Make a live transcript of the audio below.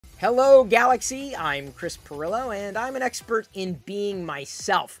Hello, Galaxy. I'm Chris Pirillo, and I'm an expert in being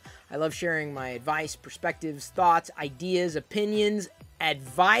myself. I love sharing my advice, perspectives, thoughts, ideas, opinions,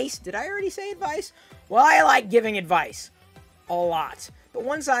 advice. Did I already say advice? Well, I like giving advice a lot, but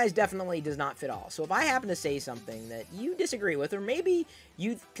one size definitely does not fit all. So if I happen to say something that you disagree with, or maybe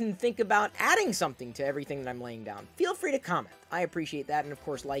you can think about adding something to everything that I'm laying down, feel free to comment. I appreciate that, and of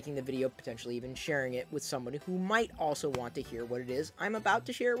course liking the video, potentially even sharing it with someone who might also want to hear what it is I'm about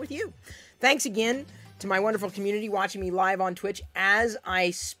to share with you. Thanks again to my wonderful community watching me live on Twitch as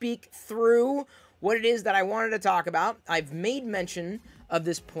I speak through what it is that I wanted to talk about. I've made mention of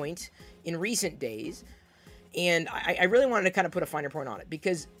this point in recent days, and I really wanted to kind of put a finer point on it,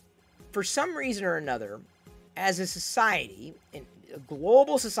 because for some reason or another, as a society, a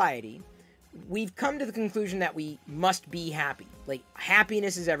global society, we've come to the conclusion that we must be happy. Like,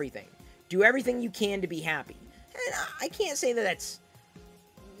 happiness is everything. Do everything you can to be happy. And I can't say that that's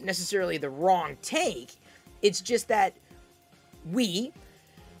necessarily the wrong take. It's just that we,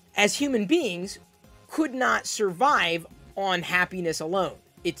 as human beings, could not survive on happiness alone.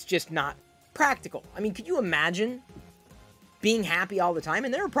 It's just not practical. I mean, could you imagine being happy all the time?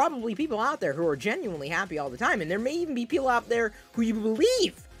 And there are probably people out there who are genuinely happy all the time, and there may even be people out there who you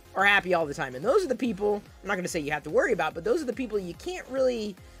believe are happy all the time, and those are the people, I'm not going to say you have to worry about, but those are the people you can't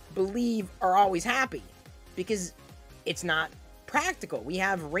really believe are always happy, because it's not practical. We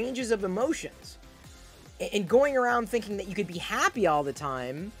have ranges of emotions, and going around thinking that you could be happy all the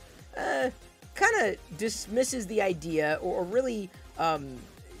time kind of dismisses the idea, or really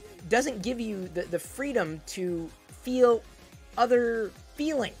doesn't give you the freedom to feel other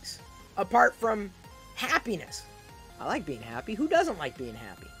feelings apart from happiness. I like being happy. Who doesn't like being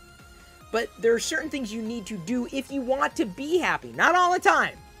happy? But there are certain things you need to do if you want to be happy. Not all the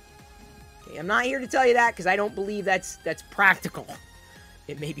time. Okay, I'm not here to tell you that, because I don't believe that's practical.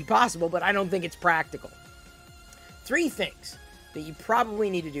 It may be possible, but I don't think it's practical. 3 things that you probably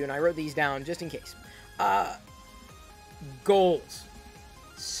need to do, and I wrote these down just in case. Goals.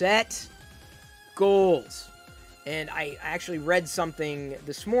 Set goals. And I actually read something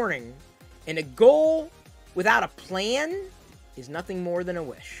this morning, and a goal without a plan is nothing more than a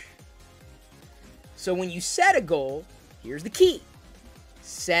wish. So when you set a goal, here's the key.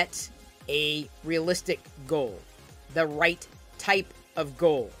 Set a realistic goal. The right type of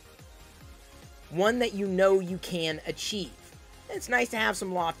goal. One that you know you can achieve. It's nice to have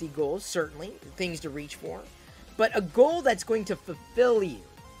some lofty goals, certainly, things to reach for, but a goal that's going to fulfill you.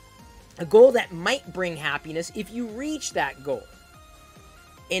 A goal that might bring happiness if you reach that goal.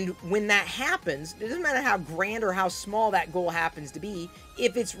 And when that happens, it doesn't matter how grand or how small that goal happens to be,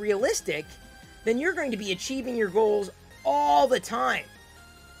 if it's realistic, then you're going to be achieving your goals all the time.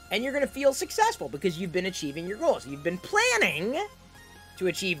 And you're going to feel successful because you've been achieving your goals. You've been planning to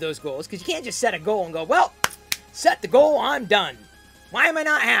achieve those goals, because you can't just set a goal and go, well, set the goal, I'm done. Why am I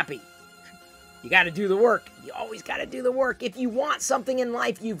not happy? You got to do the work. You always got to do the work. If you want something in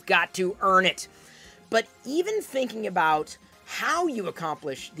life, you've got to earn it. But even thinking about how you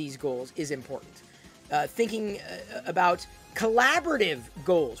accomplish these goals is important. Thinking about collaborative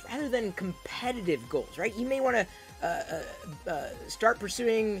goals rather than competitive goals, right? You may want to start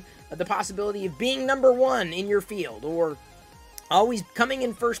pursuing the possibility of being number 1 in your field, or always coming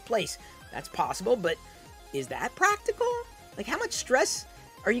in first place. That's possible, but is that practical? Like, how much stress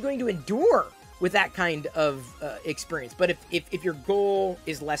are you going to endure with that kind of experience? But if your goal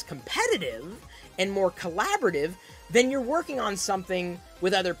is less competitive and more collaborative, then you're working on something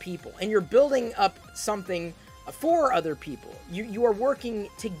with other people, and you're building up something for other people. You are working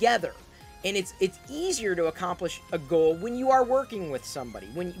together, and it's easier to accomplish a goal when you are working with somebody,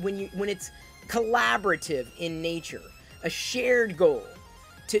 when it's collaborative in nature, a shared goal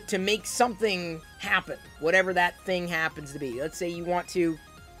to make something happen, whatever that thing happens to be. Let's say you want to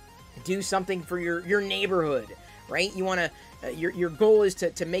do something for your neighborhood, right? You want to, your goal is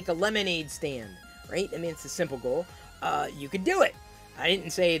to make a lemonade stand, right? I mean, it's a simple goal. You could do it. I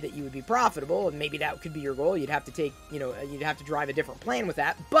didn't say that you would be profitable, and maybe that could be your goal. You'd have to take, you'd have to drive a different plan with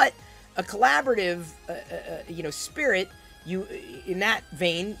that. But a collaborative, spirit, in that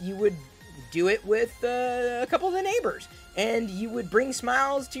vein, you would do it with a couple of the neighbors, and you would bring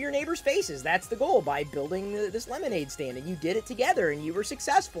smiles to your neighbors' faces. That's the goal, by building this lemonade stand, and you did it together, and you were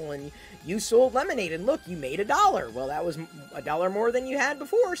successful, and you sold lemonade, and look, you made $1. Well, that was $1 more than you had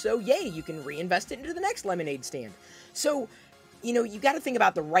before, so yay, you can reinvest it into the next lemonade stand. So, you got to think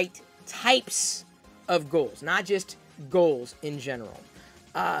about the right types of goals, not just goals in general.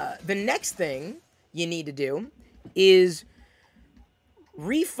 The next thing you need to do is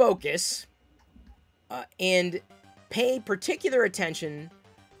refocus and pay particular attention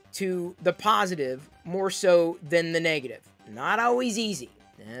to the positive more so than the negative. Not always easy.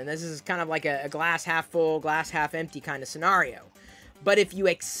 And this is kind of like a glass half full, glass half empty kind of scenario. But if you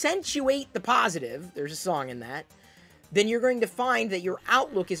accentuate the positive, there's a song in that, then you're going to find that your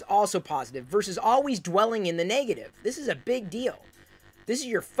outlook is also positive versus always dwelling in the negative. This is a big deal. This is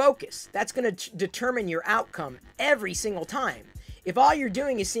your focus. That's going to determine your outcome every single time. If all you're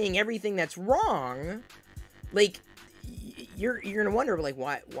doing is seeing everything that's wrong, like, you're going to wonder, like,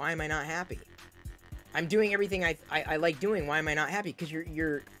 why am I not happy? I'm doing everything I like doing. Why am I not happy? Because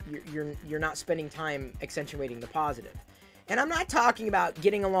you're not spending time accentuating the positive. And I'm not talking about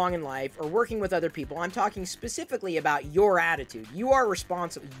getting along in life or working with other people. I'm talking specifically about your attitude. You are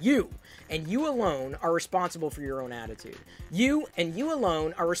responsible. You and you alone are responsible for your own attitude. You and you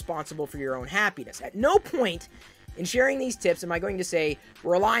alone are responsible for your own happiness. At no point in sharing these tips am I going to say,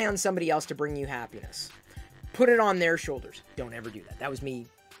 rely on somebody else to bring you happiness. Put it on their shoulders. Don't ever do that. That was me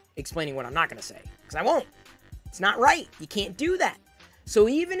explaining what I'm not going to say. Because I won't. It's not right. You can't do that. So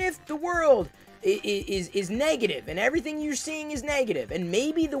even if the world is negative and everything you're seeing is negative, and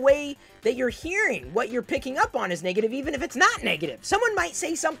maybe the way that you're hearing what you're picking up on is negative, even if it's not negative, someone might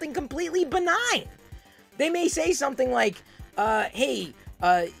say something completely benign. They may say something like, hey,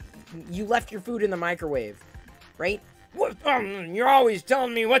 you left your food in the microwave, right? What, you're always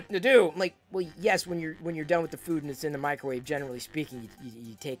telling me what to do. I'm like, well, yes, when you're done with the food and it's in the microwave, generally speaking,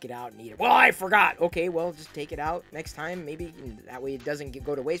 you take it out and eat it. Well, I forgot. Okay, well, just take it out next time, maybe, and that way it doesn't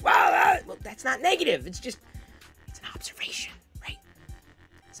go to waste. Well, that's not negative. It's just, it's an observation, right?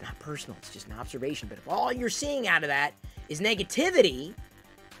 It's not personal. It's just an observation. But if all you're seeing out of that is negativity,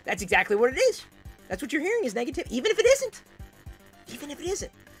 that's exactly what it is. That's what you're hearing is negative, even if it isn't. Even if it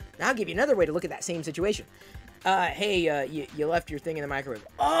isn't. Now, I'll give you another way to look at that same situation. Hey, you left your thing in the microwave.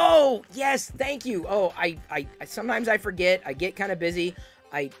 Oh, yes, thank you. Oh, I sometimes I forget. I get kind of busy.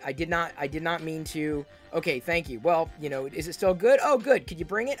 I did not mean to. Okay, thank you. Well, is it still good? Oh, good. Could you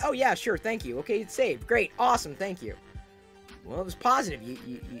bring it? Oh, yeah, sure. Thank you. Okay, it's saved. Great. Awesome. Thank you. Well, it was positive.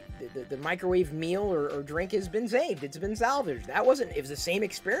 The microwave meal or drink has been saved. It's been salvaged. It was the same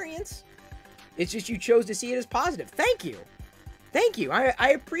experience. It's just you chose to see it as positive. Thank you. Thank you. I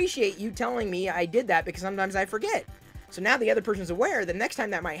appreciate you telling me I did that because sometimes I forget. So now the other person's aware that next time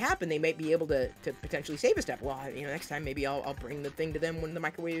that might happen, they might be able to potentially save a step. Well, next time maybe I'll bring the thing to them when the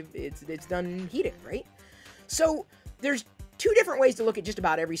microwave it's done heating, right? So there's two different ways to look at just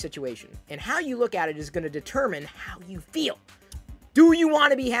about every situation, and how you look at it is going to determine how you feel. Do you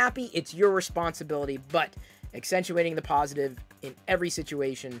want to be happy? It's your responsibility, but accentuating the positive in every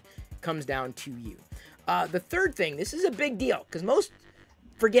situation comes down to you. The third thing, this is a big deal, because most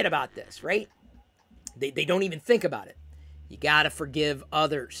forget about this, right? They don't even think about it. You gotta forgive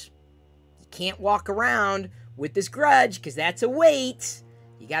others. You can't walk around with this grudge, because that's a weight.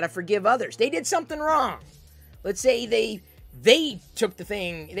 You gotta forgive others. They did something wrong. Let's say they took the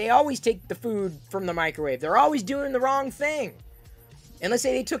thing. They always take the food from the microwave. They're always doing the wrong thing. And let's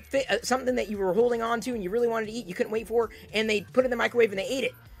say they took something that you were holding on to and you really wanted to eat, you couldn't wait for, and they put it in the microwave and they ate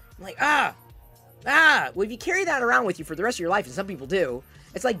it. I'm like, well, if you carry that around with you for the rest of your life, and some people do,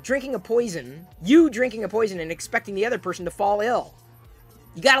 it's like drinking a poison, and expecting the other person to fall ill.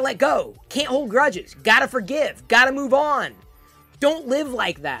 You gotta let go. Can't hold grudges. Gotta forgive. Gotta move on. Don't live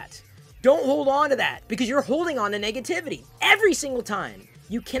like that. Don't hold on to that, because you're holding on to negativity every single time.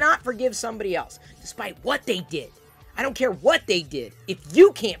 You cannot forgive somebody else, despite what they did. I don't care what they did. If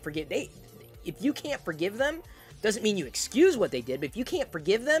you can't forgive them, doesn't mean you excuse what they did, but if you can't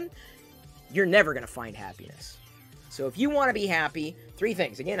forgive them, you're never going to find happiness. So if you want to be happy, 3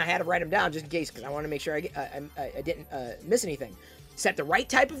 things. Again, I had to write them down just in case, because I want to make sure I didn't miss anything. Set the right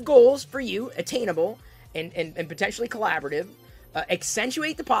type of goals for you, attainable and potentially collaborative.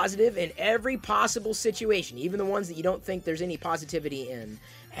 Accentuate the positive in every possible situation, even the ones that you don't think there's any positivity in.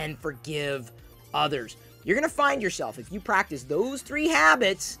 And forgive others. You're going to find yourself, if you practice those 3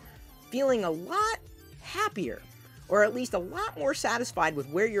 habits, feeling a lot happier, or at least a lot more satisfied with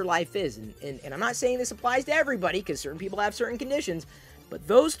where your life is. And I'm not saying this applies to everybody, because certain people have certain conditions, but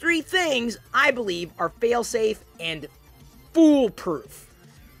those 3 things, I believe, are fail-safe and foolproof.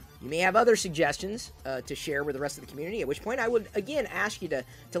 You may have other suggestions to share with the rest of the community, at which point I would, again, ask you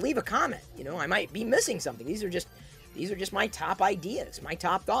to leave a comment. I might be missing something. These are just my top ideas, my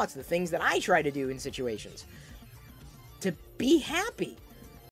top thoughts, the things that I try to do in situations to be happy.